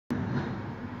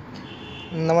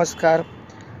નમસ્કાર.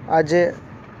 આજે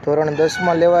ધોરણ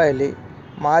 10માં લેવાયેલી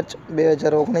માર્ચ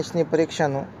 2019ની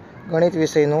પરીક્ષાનું ગણિત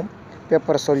વિષયનું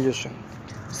પેપર સોલ્યુશન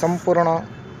સંપૂર્ણ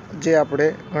જે આપણે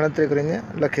ગણતરી કરીને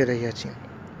લખી રહ્યા છીએ.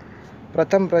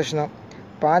 પ્રથમ પ્રશ્ન,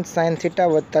 5 sin થીટા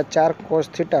વત્તા 4 cos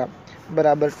થીટા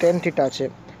બરાબર tan થીટા છે.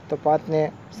 તો 5ને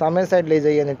સામે સાઈડ લઈ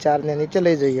જઈએ અને 4ને નીચે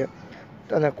લઈ જઈએ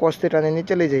અને cos થીટાને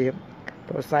નીચે લઈ જઈએ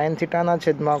તો sin થીટાના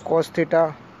છેદમાં cos થીટા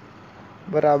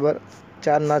બરાબર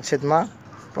 4/5.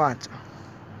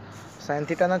 sin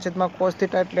થીટાના છેદમાં cos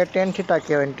થીટા એટલે tan થીટા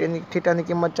કહેવાય. tan થીટાની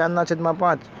કિંમત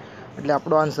 4/5 એટલે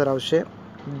આપણો આન્સર આવશે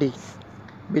ડી.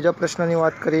 બીજો પ્રશ્નની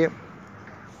વાત કરીએ,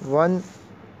 1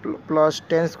 +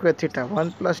 tan square theta.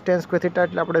 1 + tan square theta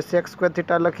એટલે આપણે sec સ્ક્વેર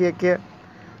થીટા લખીએ કે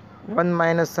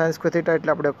 1 - sin સ્ક્વેર થીટા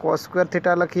એટલે આપણે cos સ્ક્વેર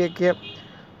થીટા લખીએ કે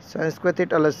sin સ્ક્વેર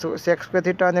થીટા એટલે sec સ્ક્વેર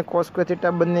થીટા અને cos સ્ક્વેર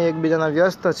થીટા બંને એકબીજાના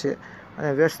વ્યસ્ત છે અને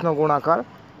વ્યસ્તનો ગુણાકાર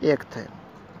 1 થાય.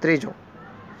 ત્રીજો,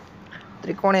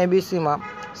 ત્રિકોણ એબીસીમાં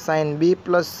sin b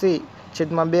 + c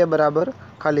છેદમાં 2 બરાબર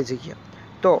ખાલી જગ્યા.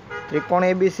 તો ત્રિકોણ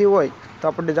એબીસી હોય તો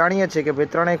આપણે જાણીએ છીએ કે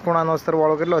ભાઈ ત્રણેય ખૂણાનો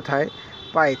સરવાળો કેટલો થાય?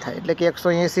 પાઈ થાય, એટલે કે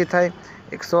 180 થાય.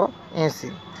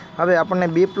 180. હવે આપણને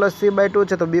b + c/2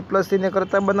 છે તો b + c ને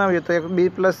કરતા બનાવીએ તો b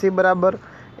 + c બરાબર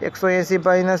 180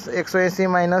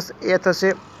 - a થશે.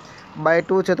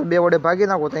 /2 છે તો 2 વડે ભાગી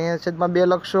નાખો તો અહીંયા છેદમાં 2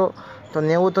 લખશો તો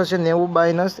 90 થશે.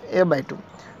 90 - a/2.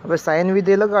 હવે સાઇન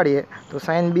વિધેય લગાડીએ તો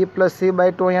sin b +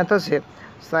 c/2 અહીંયા થશે.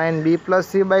 sin b +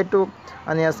 c/2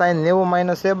 અને આ sin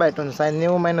 90 - a/2 sin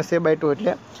 90 - a/2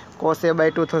 એટલે cos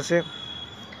a/2 થશે.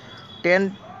 tan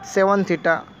 7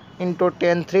 થીટા ×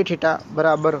 tan 3 થીટા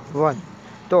બરાબર 1.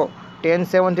 તો tan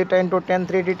 7 થીટા × tan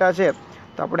 3 થીટા છે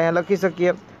તો આપણે અહીંયા લખી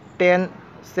શકીએ tan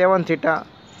 7 થીટા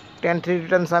tan 3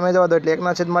 થીટાની સામે જવા દો એટલે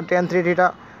 1/tan 3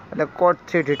 થીટા એટલે cot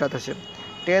 3 થીટા થશે.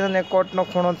 tan અને cotનો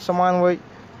ખૂણો સમાન હોય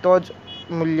તો જ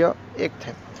મૂલ્ય 1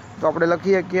 થાય. તો આપણે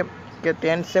લખીએ કે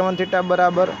tan 7 થીટા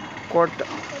બરાબર cot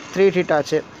 3 થીટા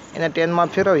છે, એને ટેનમાં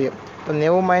ફેરવીએ તો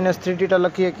 90 - 3 થીટા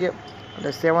લખીએ કે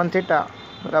એટલે 7 થીટા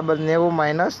બરાબર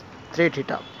 90 - 3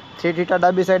 થીટા. 3 થીટા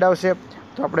ડાબી સાઈડ આવશે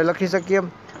તો આપણે લખી શકીએ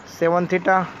 7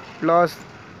 થીટા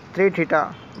 + 3 થીટા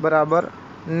બરાબર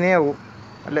 90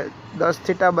 એટલે 10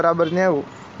 થીટા બરાબર 90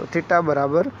 તો થીટા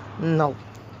બરાબર 9.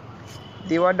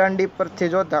 દીવાદાંડી પરથી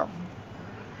જોતા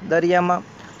દરિયામાં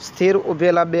સ્થિર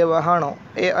ઊભેલા બે વહાણો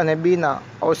એ અને બીના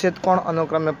અવક્ષેપ કોણ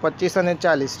અનુક્રમે 25 અને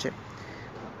 40 છે.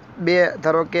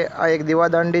 ધારો કે આ એક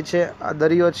દીવાદાંડી છે, આ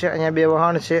દરિયો છે, અહીંયા બે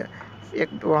વહાણ છે, એક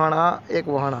વહાણ આ, એક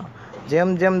વહાણ આ. જેમ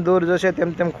જેમ દૂર જશે તેમ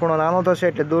તેમ ખૂણો નાનો થશે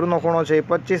એટલે દૂરનો ખૂણો છે એ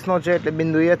 25નો છે એટલે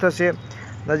બિંદુ એ થશે.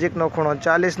 નજીકનો ખૂણો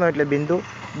 40નો એટલે બિંદુ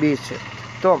બી છે.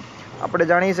 તો આપણે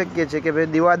જાણી શકીએ છીએ કે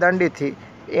ભાઈ દીવાદાંડીથી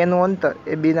એનું અંતર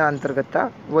એ બીના અંતર કરતાં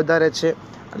વધારે છે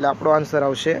એટલે આપણો આન્સર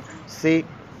આવશે સી.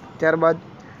 ત્યારબાદ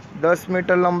 10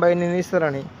 મીટર લંબાઈની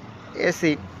નિસરણી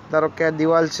એસી, ધારો કે આ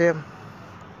દિવાલ છે,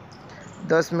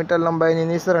 10 મીટર લંબાઈની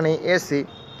નિસરણી એસી.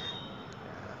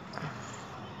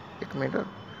 1 મીટર.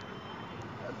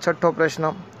 છઠ્ઠો પ્રશ્ન,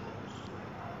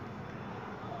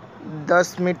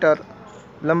 10 મીટર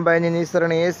લંબાઈની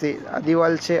નિસરણી એસી, આ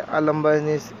દિવાલ છે, આ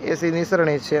લંબાઈની એસી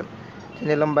નિસરણી છે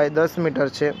જેની લંબાઈ 10 મીટર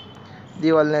છે,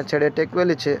 દિવાલને છેડે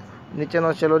ટેકવેલી છે,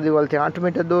 નીચેનો છેલ્લો દિવાલથી 8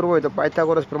 મીટર દૂર હોય તો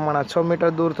પાયથાગોરસ પ્રમાણે 6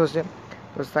 મીટર દૂર થશે.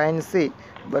 તો sin c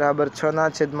બરાબર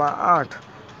 6/8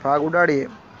 ભાગ ઉડાડીએ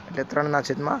એટલે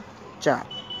 3/4.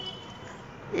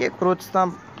 એક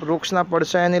વૃક્ષના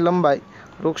પડછાયાની લંબાઈ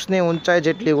વૃક્ષની ઊંચાઈ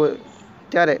જેટલી હોય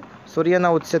ત્યારે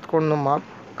સૂર્યના ઉચ્છેદ કોણનું માપ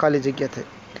ખાલી જગ્યા થાય.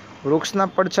 વૃક્ષના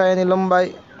પડછાયાની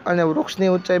લંબાઈ અને વૃક્ષની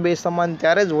ઊંચાઈ બે સમાન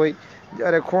ત્યારે જ હોય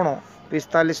જ્યારે ખૂણો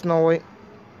 45નો હોય.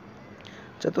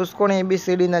 ચતુષ્કોણ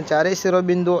ABCDના ચારેય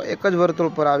શિરોબિંદુઓ એક જ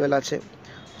વર્તુળ પર આવેલા છે.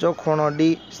 જો ખૂણો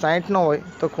ડી 60નો હોય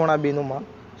તો ખૂણા બીનું માપ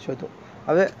શોધો.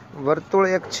 હવે વર્તુળ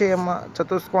એક છે એમાં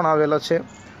ચતુષ્કોણ આવેલો છે.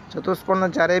 ચતુષ્કોણના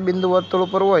ચારેય બિંદુ વર્તુળ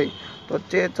ઉપર હોય તો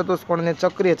તે ચતુષ્કોણને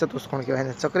ચક્રીય ચતુષ્કોણ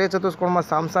કહેવાય. ચક્રીય ચતુષ્કોણમાં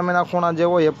સામસામેના ખૂણા જે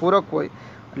હોય એ પૂરક હોય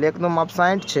એટલે એકનું માપ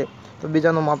 60 છે તો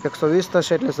બીજાનું માપ 120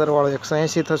 થશે એટલે સરવાળો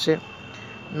 180 થશે.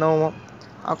 9.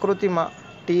 આકૃતિમાં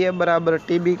TA બરાબર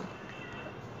TB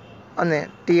અને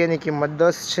TA ની કિંમત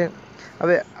 10 છે.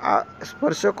 હવે આ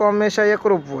સ્પર્શકો હંમેશા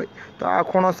એકરૂપ હોય તો આ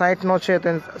ખૂણો 60નો છે તો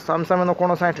સામસામેનો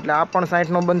ખૂણો 60 એટલે આ પણ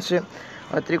 60નો બનશે.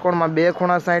 હવે ત્રિકોણમાં બે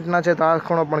ખૂણા 60ના છે તો આ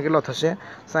ખૂણો પણ કેટલો થશે?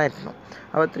 60નો.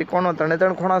 હવે ત્રિકોણનો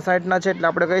ત્રણે ખૂણા 60ના છે એટલે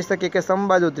આપણે કહી શકીએ કે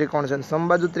સમબાજુ ત્રિકોણ છે.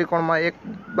 સમબાજુ ત્રિકોણમાં એક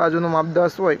બાજુનું માપ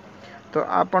 10 હોય તો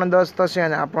આ પણ 10 થશે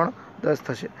અને આ પણ 10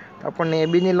 થશે. તો આપણને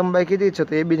એબીની લંબાઈ કીધી છે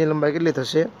તો એબીની લંબાઈ કેટલી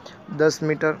થશે? 10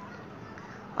 મીટર.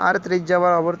 આર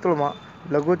ત્રિજ્યાવાળા વર્તુળમાં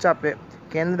લઘુચાપે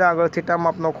કેન્દ્ર આગળ થીટા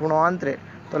માપનો ખૂણો આંતરે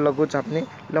તો લઘુચાપની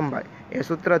લંબાઈ એ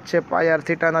સૂત્ર જ છે πr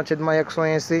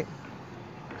θ/180.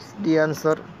 D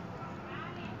answer.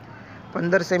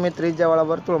 15 સેમી ત્રિજ્યાવાળા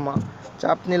વર્તુળમાં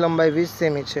ચાપની લંબાઈ 20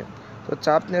 સેમી છે, તો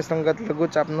ચાપને સંગત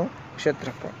લઘુચાપનું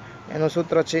ક્ષેત્રફળ એનું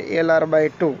સૂત્ર છે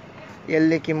LR/2.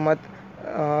 એલની કિંમત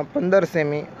 15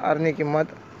 સેમી, આરની કિંમત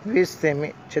 20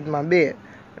 સેમી છેદમાં 2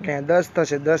 એટલે 10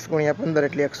 થશે. 10 × 15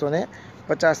 એટલે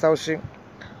 150 આવશે.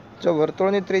 જો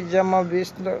વર્તુળની ત્રિજ્યામાં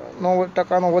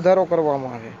 20% વધારો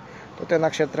કરવામાં આવે તો તેના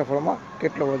ક્ષેત્રફળમાં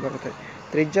કેટલો વધારો થાય?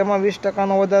 ત્રિજ્યામાં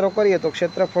 20% વધારો કરીએ તો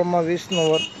ક્ષેત્રફળમાં 20નો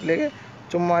વર્ગ એટલે કે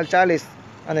 40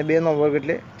 અને 2નો વર્ગ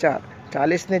એટલે 4.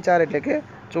 40 ને 4 એટલે કે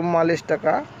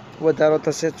 44% વધારો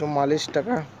થશે.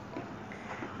 44%.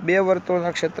 બે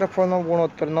વર્તુળના ક્ષેત્રફળનો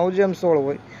ગુણોત્તર 9:16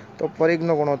 હોય તો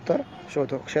પરિઘનો ગુણોત્તર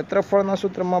શોધો. ક્ષેત્રફળના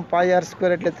સૂત્રમાં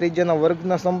πr² એટલે ત્રિજ્યાના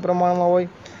વર્ગના સમપ્રમાણમાં હોય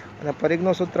અને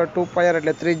પરિઘનું સૂત્ર 2πr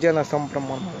એટલે ત્રિજ્યાના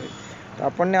સમપ્રમાણમાં હોય. તો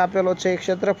આપણને આપેલો છે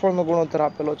ક્ષેત્રફળનો ગુણોત્તર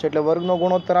આપેલો છે એટલે વર્ગનો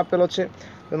ગુણોત્તર આપેલો છે,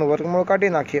 તેનું વર્ગમૂળ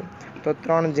કાઢી નાખીએ તો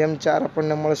 3/4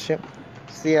 આપણને મળશે.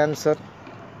 C answer.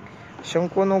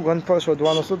 શંકુનું ઘનફળ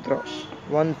શોધવાનું સૂત્ર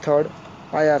 1/3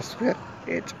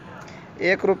 πr²h.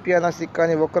 1 રૂપિયાના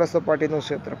સિક્કાની વક્ર સપાટીનું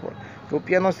ક્ષેત્રફળ.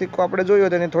 રૂપિયાનો સિક્કો આપણે જોયો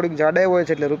તેની થોડીક જાડાઈ હોય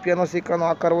છે એટલે રૂપિયાનો સિક્કાનો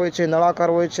આકાર હોય છે નળાકાર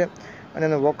હોય છે અને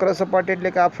એનું વક્ર સપાટી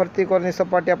એટલે કે આ ફરતી કોરની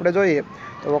સપાટી આપણે જોઈએ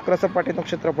તો વક્ર સપાટીનું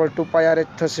ક્ષેત્રફળ 2πrh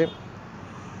થશે.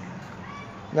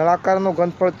 નળાકારનું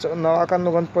ઘનફળ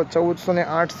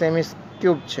 1408 સેમી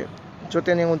ક્યુબ છે. જો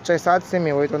તેની ઊંચાઈ 7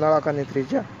 સેમી હોય તો નળાકારની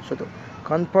ત્રિજ્યા શોધો.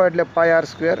 ઘનફળ એટલે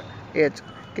πr²h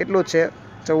કેટલું છે?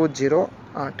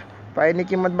 1408. પાઈની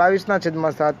કિંમત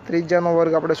 22/7. ત્રિજ્યાનો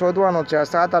વર્ગ આપણે શોધવાનો છે. આ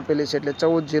 7 આપેલી છે એટલે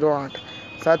 1408.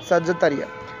 7 7 જતા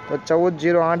રહ્યા તો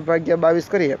 1408 / 22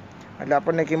 કરીએ એટલે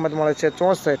આપણને કિંમત મળે છે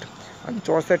 64 અને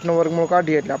 64નું વર્ગમૂળ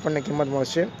કાઢીએ એટલે આપણને કિંમત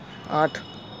મળશે 8.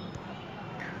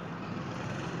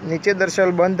 નીચે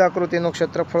દર્શાવેલ બંધ આકૃતિનું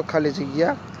ક્ષેત્રફળ ખાલી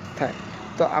જગ્યા થાય.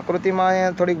 તો આકૃતિમાં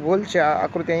અહીંયા થોડીક ભૂલ છે. આ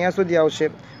આકૃતિ અહીંયા સુધી આવશે.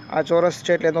 આ ચોરસ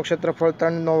છે એટલે એનું ક્ષેત્રફળ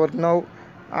 3નો વર્ગ 9.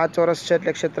 આ ચોરસ છે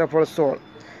એટલે ક્ષેત્રફળ 16.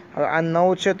 હવે આ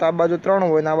 9 છે તો આ બાજુ 3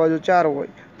 હોય ને આ બાજુ 4 હોય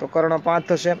તો કર્ણ 5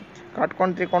 થશે.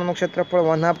 કાટકોણ ત્રિકોણનું ક્ષેત્રફળ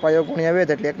 1/2 પાયો ગુણ્યા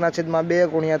વેધ એટલે 1/2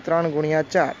 × 3 ×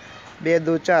 4. 2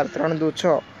 દુ 4, 3 દુ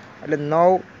 6 એટલે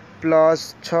 9 +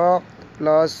 6 +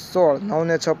 16. 9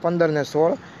 ને 6 15 ને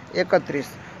 16 31.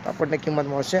 આપણને કિંમત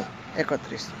મળશે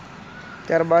 31.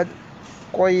 ત્યારબાદ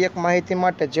કોઈ એક માહિતી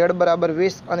માટે z =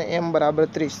 20 અને m =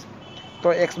 30 તો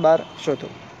x બાર શોધો.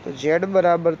 તો z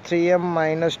 = 3m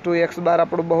 - 2x બાર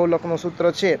આપણું બહુલકનું સૂત્ર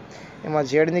છે. એમાં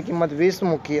z ની કિંમત 20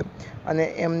 મૂકીએ અને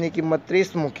m ની કિંમત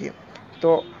 30 મૂકીએ તો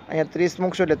અહીંયા 30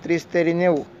 મૂકશો એટલે 30 તેરી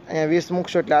 90. અહીંયા 20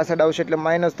 મૂકશો એટલે આ સાઈડ આવશે એટલે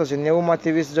માઇનસ થશે.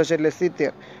 90માંથી 20 જશે એટલે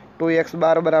 70. 2x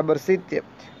બાર = 70.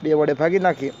 2 વડે ભાગી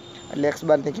નાખીએ એટલે x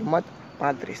બારની કિંમત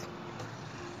 35.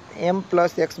 m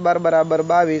 + x બાર =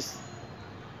 22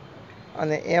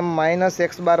 અને m -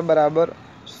 x બાર =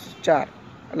 4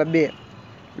 એટલે 2.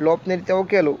 લોપની રીતે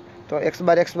ઉકેલું તો x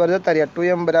બાર જતા રહ્યા.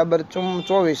 2m =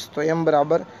 24 તો m =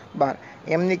 12.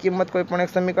 mની કિંમત કોઈ પણ એક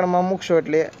સમીકરણમાં મૂકશો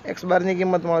એટલે x બારની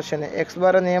કિંમત મળશે ને x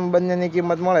બાર અને m બંનેની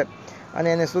કિંમત મળે અને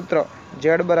એને સૂત્ર z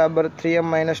 =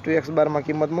 3m - 2x બારમાં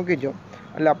કિંમત મૂકી દો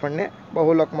એટલે આપણને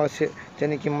બહુલક મળશે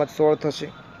જેની કિંમત 16 થશે.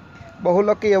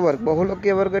 બહુલકીય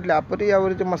વર્ગ એટલે આપણી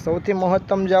આવૃત્તિમાં સૌથી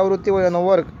મહત્તમ જે આવૃત્તિ હોય એનો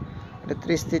વર્ગ એટલે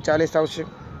 30 થી 40 આવશે.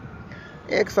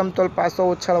 એક સમતોલ પાસો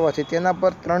ઉછાળવાથી તેના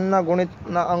પર 3ના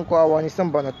ગુણિતના અંકો આવવાની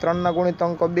સંભાવના. 3ના ગુણિત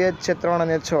અંકો 2 જ છે, 3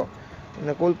 અને 6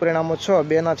 અને કુલ પરિણામો 6.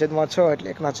 2/6 એટલે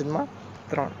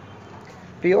 1/3.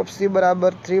 p of c =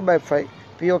 3/5.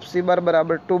 p of c બાર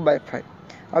 = 2/5.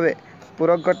 હવે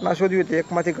પૂરક ઘટના શોધવી તો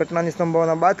એકમાંથી ઘટનાની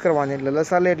સંભાવના બાદ કરવાની એટલે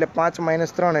લસા લે એટલે 5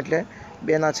 - 3 એટલે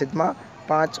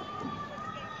 2/5.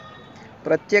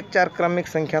 પ્રત્યેક 4 ક્રમિક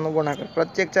સંખ્યાનો ગુણાકાર.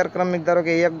 પ્રત્યેક 4 ક્રમિક ધારો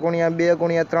કે 1 × 2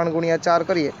 × 3 × 4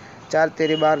 કરીએ 4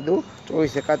 તેરી 12 દુ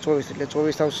 24 × 24 એટલે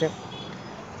 24 આવશે.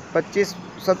 25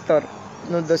 17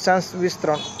 નું દશાંશ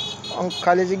વિસ્તરણ અંક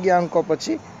ખાલી જગ્યા અંકો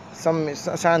પછી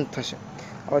શાંત થશે.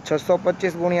 હવે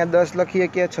 625 × 10 લખીએ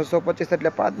કે 625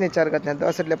 એટલે 5/4 ને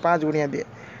 10 એટલે 5 × 2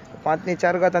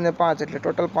 5/4 અને 5 એટલે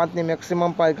ટોટલ 5ની મેક્સિમમ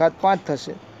ઘાત 5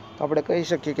 થશે. તો આપણે કહી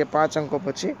શકીએ કે 5 અંકો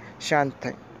પછી શાંત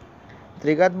થાય.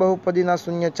 ત્રિઘાત બહુપદીના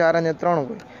શૂન્ય 4 અને 3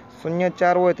 હોય. શૂન્ય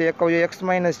 4 હોય તો એક અવયવ x -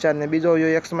 4 ને બીજો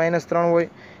અવયવ x - 3 હોય.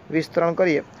 વિસ્તરણ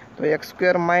કરીએ તો x²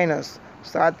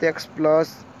 - 7x +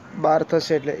 12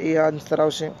 થશે એટલે એ આન્સર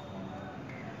આવશે.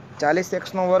 40x²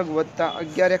 +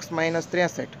 11x -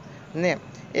 63 ને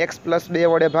x + 2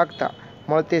 વડે ભાગતા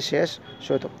મળતી શેષ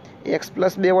શોધો. x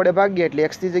 + 2 વડે ભાગીએ એટલે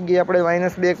x ની જગ્યાએ આપણે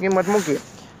 -2 કિંમત મૂકીએ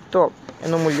તો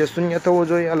એનું મૂલ્ય 0 થવું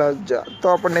જોઈએ. તો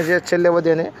આપણને જે છેલ્લે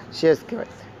વધે એને શેષ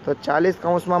કહેવાય. તો 40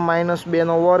 કૌંસમાં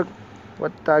 -2નો વર્ગ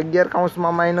વત્તા 11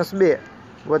 કૌંસમાં -2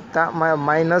 વત્તા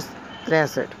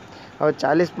 -63. હવે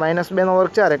 40 -2નો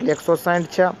વર્ગ 4 એટલે 160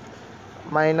 છે.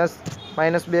 -2 ×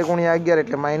 11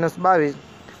 એટલે -22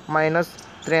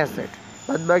 -63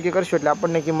 બાદબાકી કરશું એટલે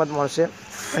આપણને કિંમત મળશે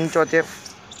 75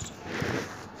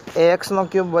 ax નો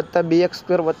ક્યુબ વત્તા bx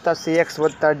સ્ક્વેર વત્તા cx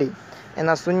વત્તા d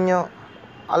એના શૂન્ય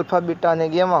આલ્ફા બીટા અને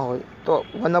ગેમા હોય તો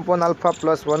 1/α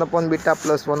પ્લસ 1/બીટા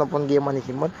પ્લસ 1/ગેમાની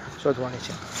કિંમત શોધવાની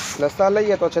છે. લસા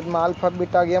લઈએ તો છેદમાં આલ્ફા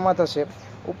બીટા ગેમા થશે,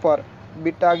 ઉપર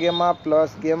beta gamma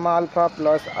plus gamma alpha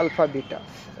plus alpha beta,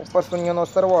 ઉપર શૂન્યનો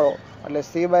સરવાળો એટલે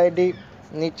c/d,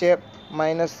 નીચે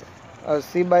માઇનસ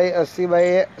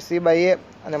c/a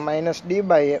અને માઇનસ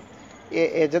d/a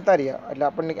એ જતા રહ્યા એટલે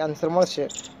આપણને આન્સર મળશે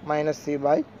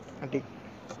 -c/d.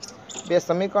 બે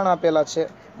સમીકરણ આપેલા છે.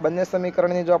 બંને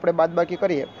સમીકરણની જો આપણે બાદબાકી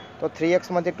કરીએ તો 3x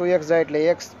માંથી 2x જાય એટલે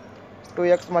x,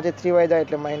 2x માંથી 3y જાય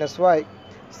એટલે -y,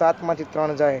 7 માંથી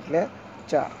 3 જાય એટલે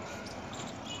 4.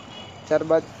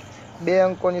 ત્યારબાદ બે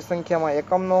અંકોની સંખ્યામાં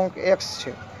એકમનો અંક x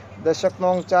છે, દશકનો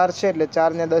અંક 4 છે એટલે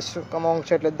 4 ને દશકનો અંક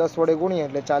છે એટલે 10 વડે ગુણીએ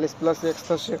એટલે 40 + x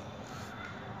થશે.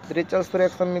 દ્વિચલ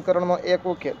સુરેખ સમીકરણનો એક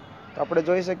ઉકેલ તો આપણે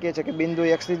જોઈ શકીએ છીએ કે બિંદુ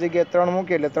x ની જગ્યાએ 3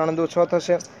 મૂકીએ એટલે 3 દુ 6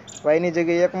 થશે, y ની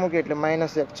જગ્યાએ 1 મૂકીએ એટલે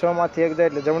 -1, 6 માંથી 1 જાય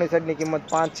એટલે જમણી સાઈડની કિંમત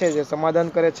 5 છે જે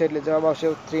સમાધાન કરે છે એટલે જવાબ આવશે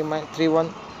 3 1.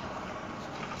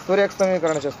 સુરેખ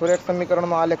સમીકરણ છે. સુરેખ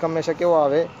સમીકરણનો આલેખ હંમેશા કેવો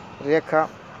આવે? રેખા.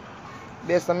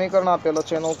 બે સમીકરણ આપેલો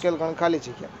છે, એનો ઉકેલ ગણ ખાલી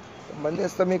જગ્યા. બંને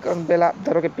સમીકરણ પહેલાં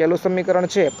ધારો કે પહેલું સમીકરણ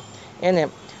છે એને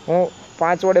હું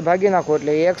 5 વડે ભાગી નાખું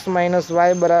એટલે x - y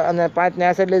અને 5 ને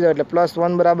આ સાઈડ લઈ જાઉં એટલે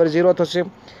 +1 = 0 થશે,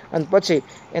 અને પછી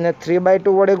એને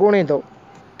 3/2 વડે ગુણી દઉં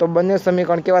તો બંને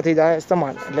સમીકરણ કેવા થઈ જાય?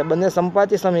 સમાન. એટલે બંને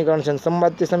સંપાતી સમીકરણ છે.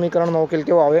 સંપાતી સમીકરણનો ઉકેલ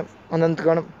કેવો આવે?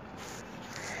 અનંતગણ.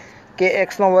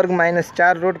 kx²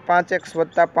 -4√5x +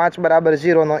 5 =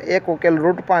 0 નો એક ઉકેલ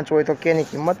 √5 હોય તો k ની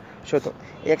કિંમત શોધો.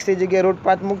 x ની જગ્યાએ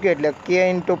 √5 મૂકીએ એટલે k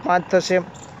 × 5 થશે,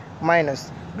 માઇનસ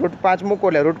 √5 મૂકો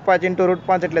એટલે √5 ×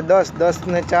 √5 એટલે 10, 10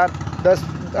 ને 4 10,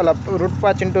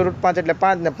 √5 × √5 એટલે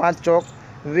 5 ને 5 ચોક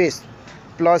 20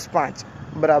 +5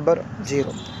 =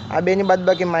 0. આ બેની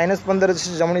બાદબાકી -15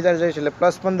 જશે, જમણી તરફ જશે એટલે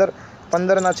 +15,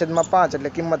 15/5 એટલે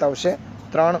કિંમત આવશે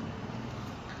 3.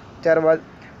 ત્યારબાદ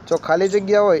જો ખાલી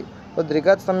જગ્યા હોય તો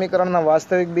દ્વિઘાત સમીકરણના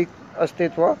વાસ્તવિક બી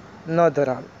અસ્તિત્વ ન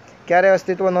ધરાવે. ક્યારે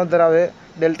અસ્તિત્વ ન ધરાવે?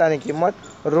 ડેલ્ટાની કિંમત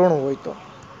ઋણ હોય તો.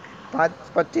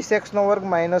 25x²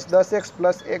 -10x +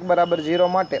 1 = 0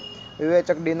 માટે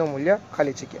વિવેચક ડીનું મૂલ્ય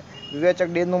ખાલી જગ્યા. વિવેચક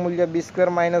ડીનું મૂલ્ય b² -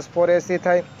 4ac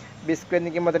થાય. b²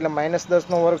 ની કિંમત એટલે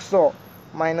 -10² 100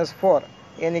 -4,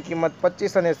 એની કિંમત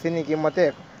 25 અને c ની કિંમત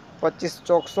 1, 25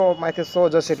 ચોક 100 માંથી 100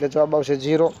 જશે એટલે જવાબ આવશે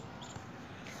 0.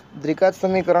 દ્વિઘાત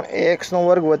સમીકરણ ax²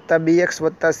 + bx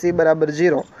 + c =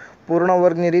 0 પૂર્ણ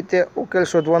વર્ગની રીતે ઉકેલ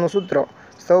શોધવાનું સૂત્ર.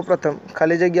 સૌપ્રથમ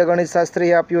ખાલી જગ્યા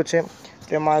ગણિતશાસ્ત્રીએ આપ્યું છે,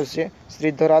 તેમાં આવશે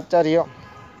શ્રીધર આચાર્ય.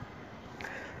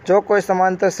 જો કોઈ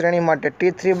સમાંતર શ્રેણી માટે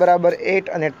t3 = 8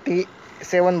 અને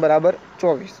t7 =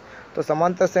 24 તો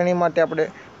સમાંતર શ્રેણી માટે આપણે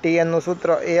tnનું સૂત્ર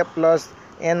a +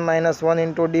 n -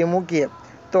 1 × d મૂકીએ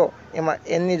તો એમાં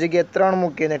n ની જગ્યાએ 3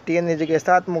 મૂકીએ અને tn ની જગ્યાએ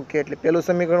 7 મૂકીએ એટલે પહેલું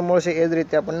સમીકરણ મળશે. એ જ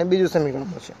રીતે આપણને બીજું સમીકરણ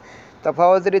મળશે.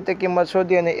 તફાવત રીતે કિંમત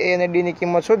શોધી અને a અને d ની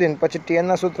કિંમત શોધીને પછી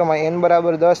tnના સૂત્રમાં n =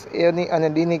 10, a ની અને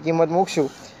d ની કિંમત મૂકશું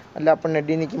એટલે આપણને d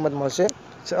ની કિંમત મળશે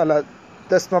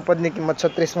 10મા પદની કિંમત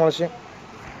 36 મળશે.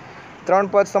 3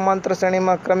 પદ સમાંતર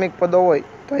શ્રેણીમાં ક્રમિક પદો હોય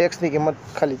તો x ની કિંમત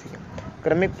ખાલી જગ્યા.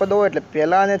 ક્રમિક પદો હોય એટલે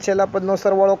પહેલા અને છેલ્લા પદનો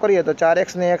સરવાળો કરીએ તો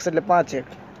 4x ને x એટલે 5x,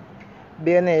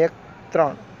 2 ને 1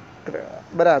 3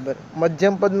 બરાબર.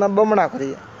 મધ્યમ પદના બમણા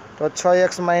કરીએ તો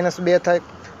 6x - 2 થાય,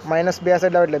 -2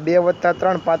 સાઈડ આવે એટલે 2 +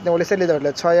 3, 5 ને ઓલી સાઈડ લીધો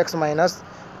એટલે 6x -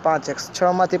 5x,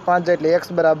 6 માંથી 5 જાય એટલે x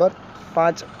 =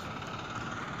 5.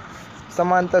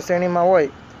 સમાંતર શ્રેણીમાં હોય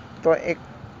તો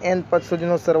n પદ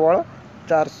સુધીનો સરવાળો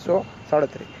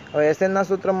 437. હવે SNના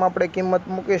સૂત્રમાં આપણે કિંમત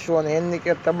મૂકીશું અને n ની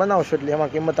કરતા બનાવશું એટલે એમાં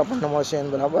કિંમત આપણને મળશે n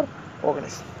 =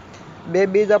 19. બે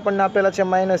બીજ આપણને આપેલા છે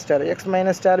 -4, x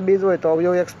 - 4 બીજ હોય તો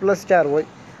અવયવ x + 4 હોય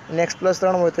અને x +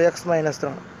 3 હોય તો x -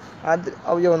 3. આ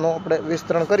અવયવનો આપણે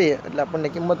વિસ્તરણ કરીએ એટલે આપણને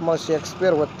કિંમત મળશે x²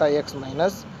 + x -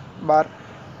 12.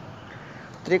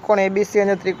 ત્રિકોણ ABC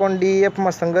અને ત્રિકોણ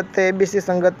DEFમાં સંગતતા ABC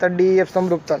સંગતતા DEF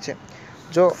સમરૂપતા છે.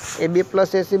 જો AB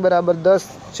 + AC =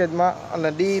 10 અને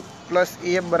D +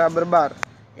 EF = 12,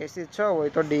 AC 6 હોય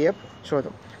તો DF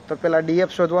શોધો. તો પહેલાં DF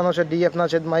શોધવાનો છે.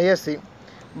 DF/AC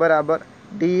 =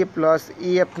 D +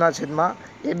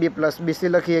 EF/AB + BC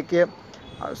લખીએ કે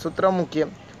સૂત્ર મૂકીએ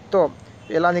તો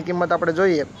પહેલાંની કિંમત આપણે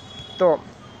જોઈએ તો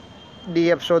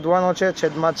DF શોધવાનો છે /6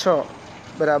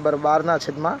 =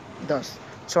 12/10.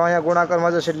 6 અહીંયા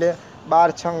ગુણાકારમાં જશે એટલે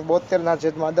 12 ×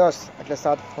 72/10 એટલે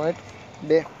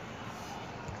 7.2.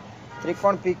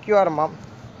 ત્રિકોણ PQRમાં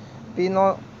Pનો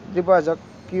દ્વિભાજક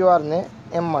QR ને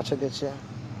Mમાં છેદે છે.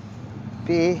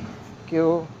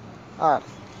 PQR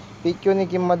PQની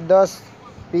કિંમત 10,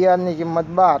 PR ની કિંમત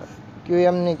 12,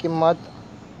 QM ની કિંમત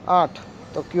 8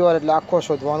 તો QR એટલે આખો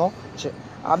શોધવાનો છે.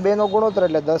 આ બેનો ગુણોત્તર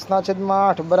એટલે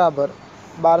 10/8 બરાબર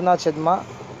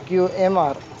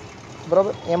 12/QMR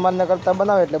બરાબર. MRને કરતાં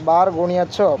બનાવે એટલે 12 ×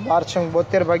 6 12 ×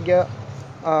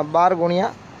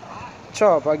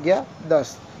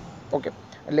 6 ઓકે.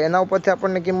 એટલે એના ઉપરથી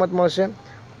આપણને કિંમત મળશે.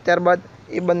 ત્યારબાદ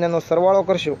એ બંનેનો સરવાળો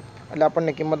કરશું એટલે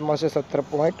આપણને કિંમત મળશે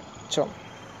 17.6.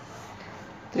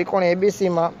 ત્રિકોણ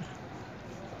ABCમાં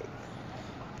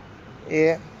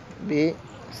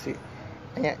ABC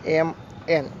અહીંયા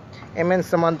MN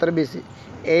સમાંતર BC.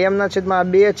 AM/આ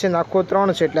 2 છે ને આખો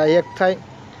 3 છે એટલે આ 1 થાય.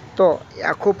 તો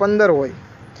આખું 15 હોય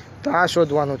તો આ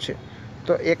શોધવાનું છે.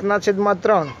 તો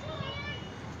 1/3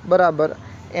 બરાબર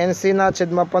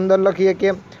NC/15 લખીએ કે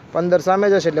 15 સામે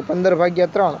જશે એટલે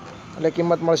 15/3 એટલે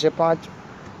કિંમત મળશે 5.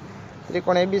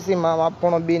 ત્રિકોણ ABCમાં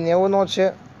માપખૂણો B 90 છે.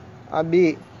 આ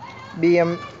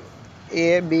BM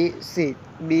ABC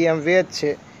BM વેધ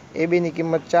છે. ABની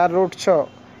કિંમત 4√6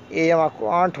 AM આખું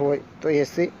 8 હોય તો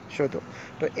AC શોધો.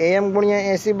 તો AM ×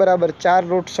 AC બરાબર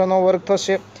 4√6 વર્ગ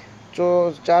થશે. જો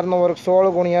 4 વર્ગ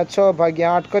 16 ×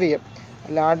 6/8 કરીએ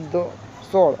એટલે 8 દુ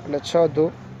 16 એટલે 6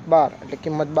 દુ 12 એટલે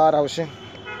કિંમત 12 આવશે.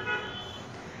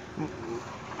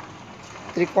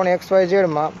 ત્રિકોણ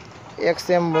XYZમાં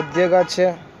XM મધ્યગા છે.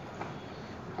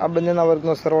 આ બંનેના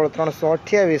વર્ગનો સરવાળો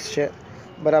 328 છે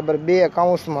બરાબર 2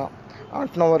 કૌંસમાં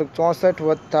 8 વર્ગ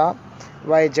 64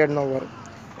 + YZ વર્ગ.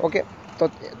 ઓકે. તો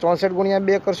 64 ×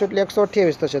 2 કરશો એટલે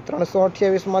 128 થશે.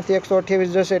 328માંથી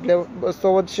 128 જશે એટલે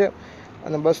 200 વધશે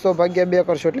અને 200/2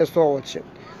 કરશો એટલે 100 વધશે.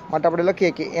 માટે આપણે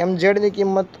લખીએ કે MZની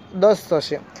કિંમત 10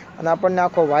 થશે અને આપણને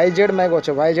આખો YZ માંગ્યો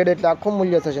છે. YZ એટલે આખું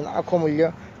મૂલ્ય થશે અને આખું મૂલ્ય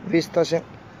 20 થશે.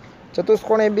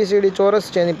 ચતુષ્કોણ ABCD ચોરસ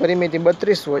છે, એની પરિમિતિ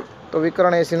 32 હોય તો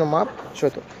વિકર્ણ ACનું માપ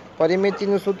શોધો.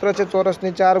 પરિમિતિનું સૂત્ર છે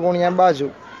ચોરસની 4 × બાજુ.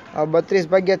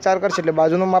 32/4 કરશે એટલે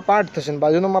બાજુનું માપ 8 થશે.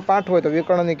 બાજુનું માપ 8 હોય તો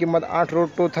વિકર્ણની કિંમત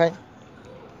 8√2 થાય.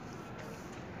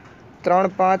 3,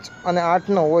 5 અને 8,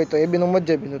 9 હોય તો ABનું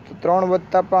મધ્યબિંદુ. તો 3 +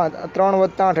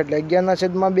 8 એટલે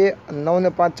 11/2 અને 9 ને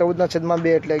 5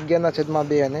 14/2 એટલે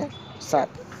 11/2 અને 7.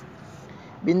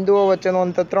 બિંદુઓ વચ્ચેનું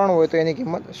અંતર 3 હોય તો એની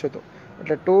કિંમત શોધો.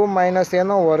 એટલે 2 - A²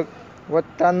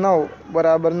 + 9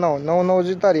 બરાબર 9. 9 9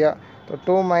 જતા રહ્યા તો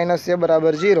 2 - A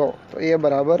બરાબર 0 તો A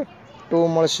બરાબર 2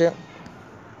 મળશે.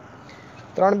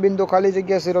 3 બિંદુ ખાલી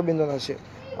જગ્યા શિરોબિંદુના છે.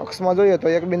 અક્ષમાં જોઈએ તો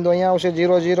એક બિંદુ અહીંયા આવશે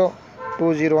 0 0,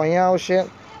 2 0 અહીંયા આવશે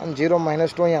અને 0 -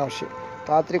 2 અહીંયા આવશે.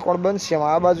 તો આ ત્રિકોણ બનશે.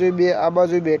 એમાં આ બાજુ 2 આ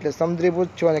બાજુ 2 એટલે સમદ્વિભુજ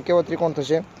છે અને કેવો ત્રિકોણ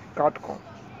થશે? કાટકોણ.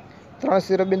 3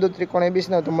 શિરોબિંદુ ત્રિકોણ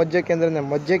ABCના તો મધ્ય કેન્દ્રને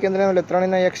એટલે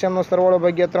 3ના XMનો સરવાળો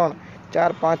ભાગ્યા 3,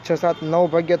 4 5 6 7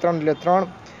 9/3 એટલે 3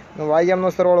 અને YMનો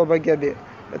સરવાળો ભાગ્યા 2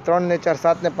 એટલે 3 ને 4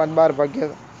 7 ને 5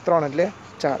 12/3 એટલે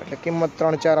 4 એટલે કિંમત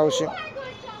 3 4 આવશે.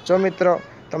 જો મિત્રો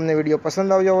તમને વિડીયો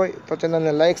પસંદ આવ્યો હોય તો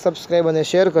ચેનલને લાઇક, સબસ્ક્રાઈબ અને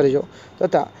શેર કરજો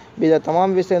તથા બીજા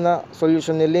તમામ વિષયના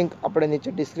સોલ્યુશનની લિંક આપણે નીચે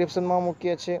ડિસ્ક્રિપ્શનમાં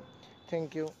મૂકીએ છીએ.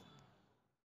 Thank you.